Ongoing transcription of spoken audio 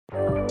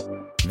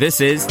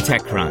This is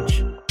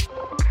TechCrunch.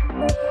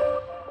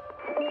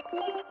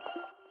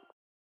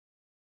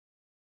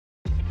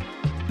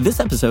 This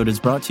episode is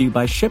brought to you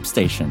by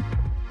ShipStation.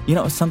 You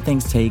know, some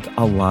things take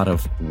a lot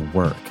of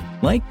work,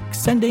 like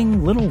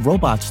sending little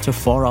robots to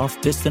far-off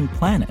distant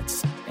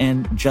planets.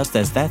 And just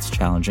as that's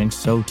challenging,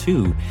 so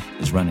too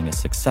is running a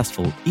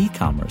successful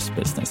e-commerce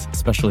business,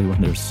 especially when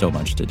there's so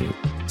much to do.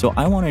 So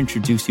I want to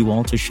introduce you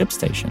all to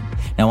ShipStation.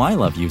 Now, I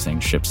love using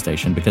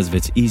ShipStation because of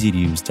its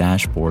easy-to-use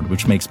dashboard,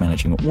 which makes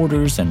managing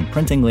orders and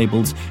printing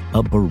labels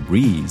a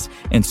breeze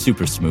and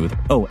super smooth.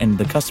 Oh, and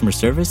the customer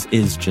service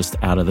is just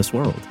out of this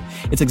world.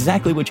 It's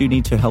exactly what you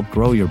need to help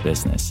grow your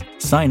business.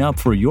 Sign up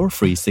for your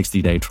free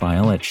 60-day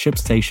trial at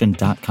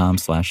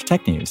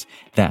shipstation.com/technews.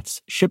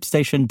 That's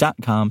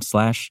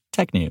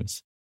shipstation.com/technews.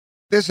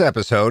 This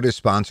episode is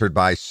sponsored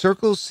by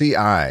Circle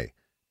CI.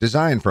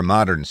 Designed for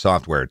modern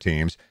software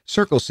teams,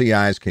 Circle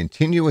CI's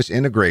continuous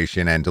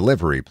integration and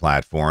delivery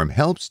platform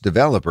helps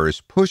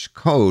developers push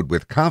code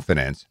with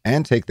confidence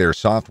and take their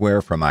software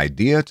from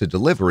idea to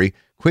delivery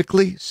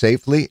quickly,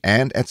 safely,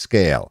 and at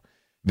scale.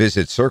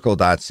 Visit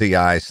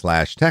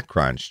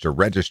circle.ci/TechCrunch to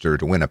register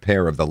to win a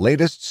pair of the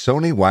latest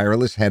Sony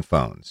wireless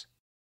headphones.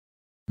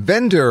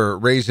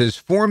 Vendr raises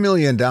 $4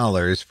 million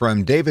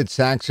from David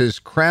Sachs's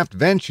Craft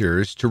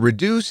Ventures to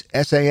reduce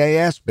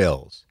SaaS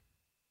bills.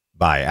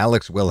 By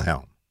Alex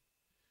Wilhelm.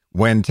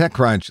 When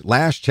TechCrunch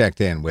last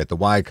checked in with the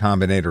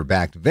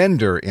Combinator-backed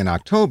Vendr in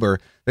October,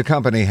 the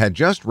company had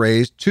just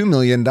raised $2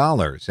 million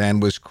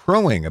and was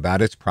crowing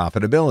about its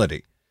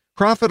profitability.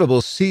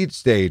 Profitable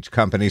seed-stage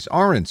companies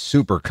aren't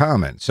super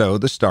common, so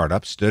the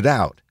startup stood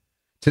out.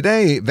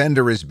 Today,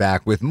 Vendr is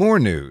back with more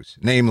news,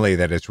 namely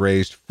that it's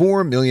raised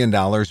 $4 million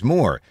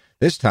more,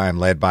 this time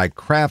led by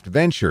Craft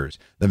Ventures,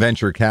 the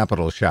venture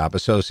capital shop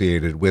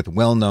associated with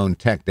well-known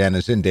tech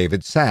denizen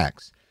David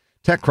Sachs.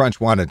 TechCrunch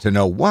wanted to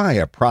know why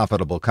a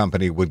profitable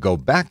company would go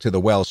back to the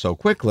well so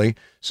quickly,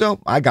 so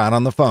I got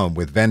on the phone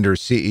with Vendr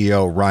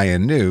CEO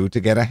Ryan New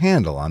to get a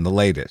handle on the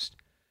latest.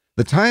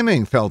 The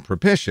timing felt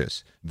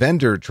propitious.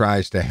 Vendr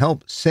tries to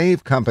help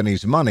save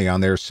companies money on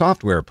their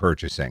software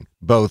purchasing,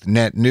 both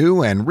net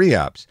new and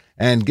re-ups,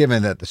 and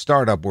given that the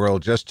startup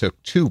world just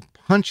took 2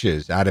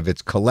 punches out of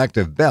its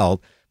collective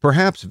belt,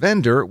 perhaps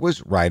Vendr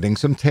was riding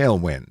some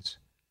tailwinds.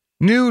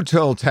 New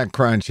told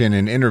TechCrunch in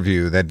an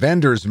interview that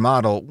Vendr's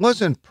model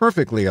wasn't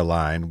perfectly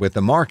aligned with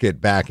the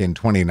market back in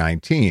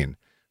 2019.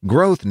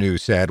 Growth, New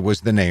said,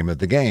 was the name of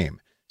the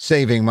game.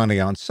 Saving money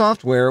on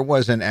software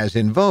wasn't as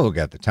in vogue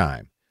at the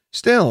time.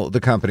 Still, the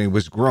company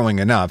was growing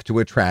enough to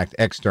attract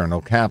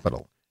external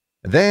capital.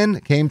 Then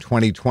came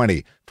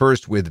 2020,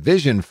 first with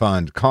Vision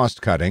Fund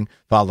cost-cutting,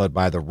 followed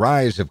by the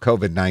rise of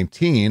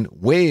COVID-19,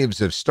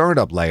 waves of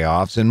startup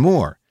layoffs, and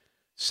more.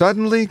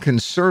 Suddenly,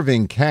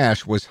 conserving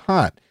cash was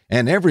hot,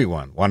 and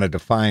everyone wanted to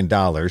find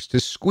dollars to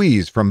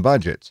squeeze from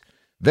budgets.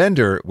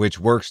 Vendr, which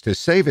works to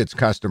save its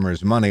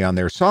customers money on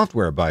their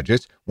software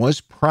budgets, was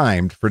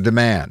primed for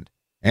demand.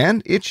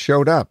 And it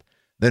showed up.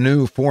 The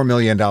new $4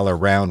 million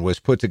round was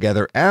put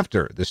together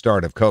after the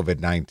start of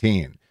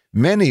COVID-19.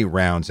 Many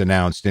rounds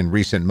announced in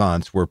recent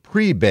months were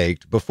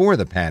pre-baked before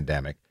the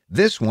pandemic.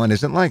 This one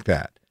isn't like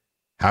that.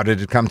 How did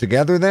it come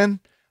together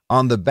then?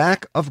 On the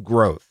back of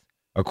growth.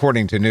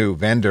 According to New,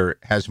 Vendr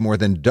has more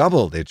than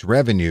doubled its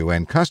revenue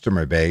and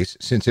customer base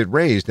since it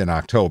raised in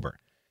October.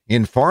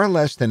 In far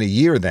less than a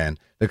year then,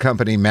 the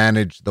company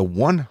managed the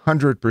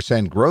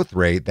 100% growth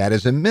rate that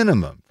is a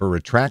minimum for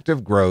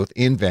attractive growth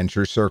in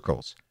venture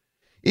circles.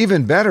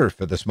 Even better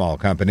for the small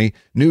company,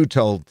 New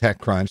told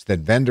TechCrunch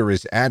that Vendr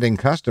is adding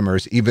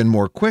customers even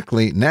more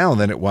quickly now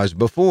than it was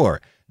before,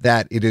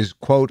 that it is,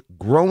 quote,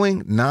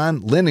 growing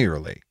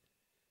non-linearly.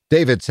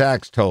 David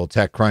Sachs told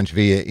TechCrunch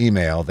via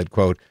email that,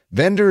 quote,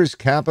 Vendr's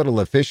capital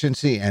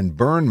efficiency and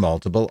burn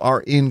multiple are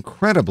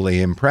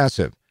incredibly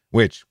impressive,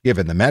 which,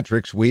 given the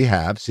metrics we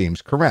have,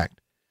 seems correct.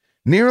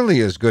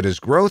 Nearly as good as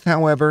growth,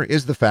 however,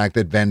 is the fact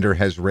that Vendr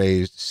has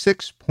raised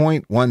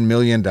 $6.1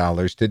 million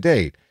to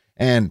date,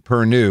 and,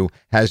 per New,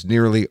 has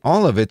nearly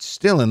all of it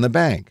still in the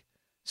bank.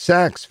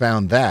 Sachs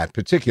found that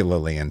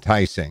particularly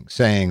enticing,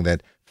 saying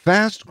that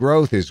fast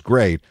growth is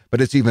great, but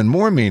it's even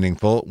more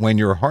meaningful when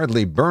you're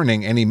hardly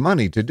burning any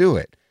money to do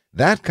it.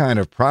 That kind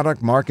of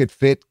product-market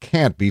fit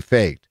can't be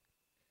faked.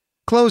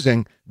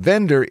 Closing,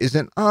 Vendr is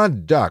an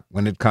odd duck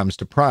when it comes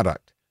to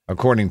product.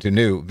 According to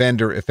New,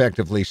 Vendr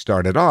effectively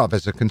started off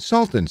as a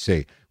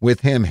consultancy, with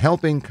him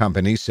helping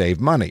companies save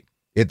money.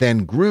 It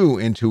then grew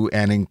into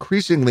an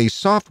increasingly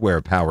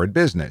software-powered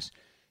business.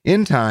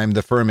 In time,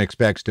 the firm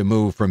expects to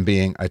move from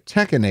being a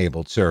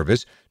tech-enabled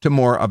service to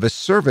more of a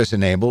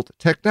service-enabled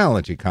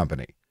technology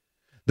company.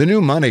 The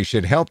new money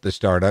should help the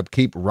startup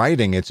keep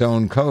writing its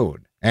own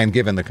code, and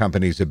given the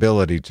company's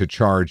ability to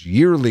charge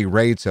yearly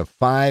rates of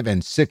 5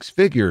 and 6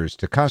 figures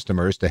to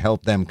customers to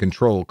help them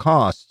control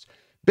costs,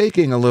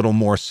 baking a little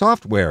more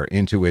software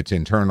into its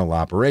internal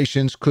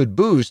operations could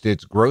boost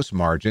its gross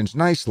margins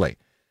nicely.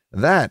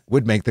 That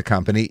would make the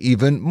company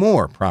even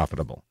more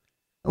profitable.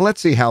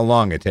 Let's see how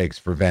long it takes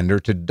for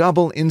Vendr to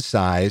double in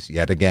size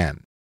yet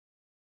again.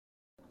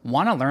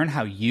 Want to learn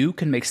how you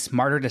can make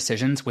smarter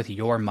decisions with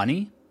your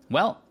money?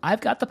 Well, I've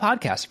got the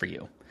podcast for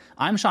you.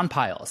 I'm Sean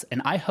Piles,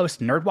 and I host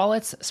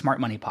NerdWallet's Smart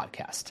Money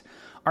Podcast.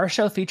 Our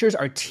show features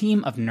our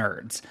team of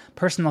nerds,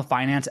 personal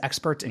finance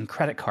experts in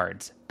credit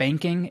cards,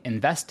 banking,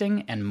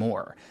 investing, and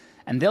more.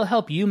 And they'll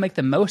help you make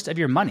the most of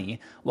your money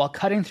while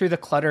cutting through the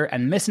clutter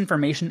and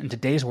misinformation in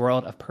today's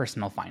world of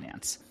personal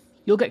finance.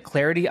 You'll get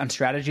clarity on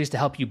strategies to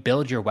help you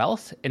build your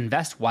wealth,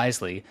 invest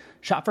wisely,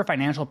 shop for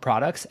financial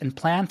products, and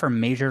plan for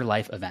major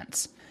life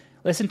events.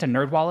 Listen to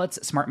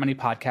NerdWallet's Smart Money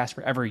Podcast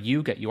wherever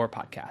you get your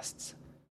podcasts.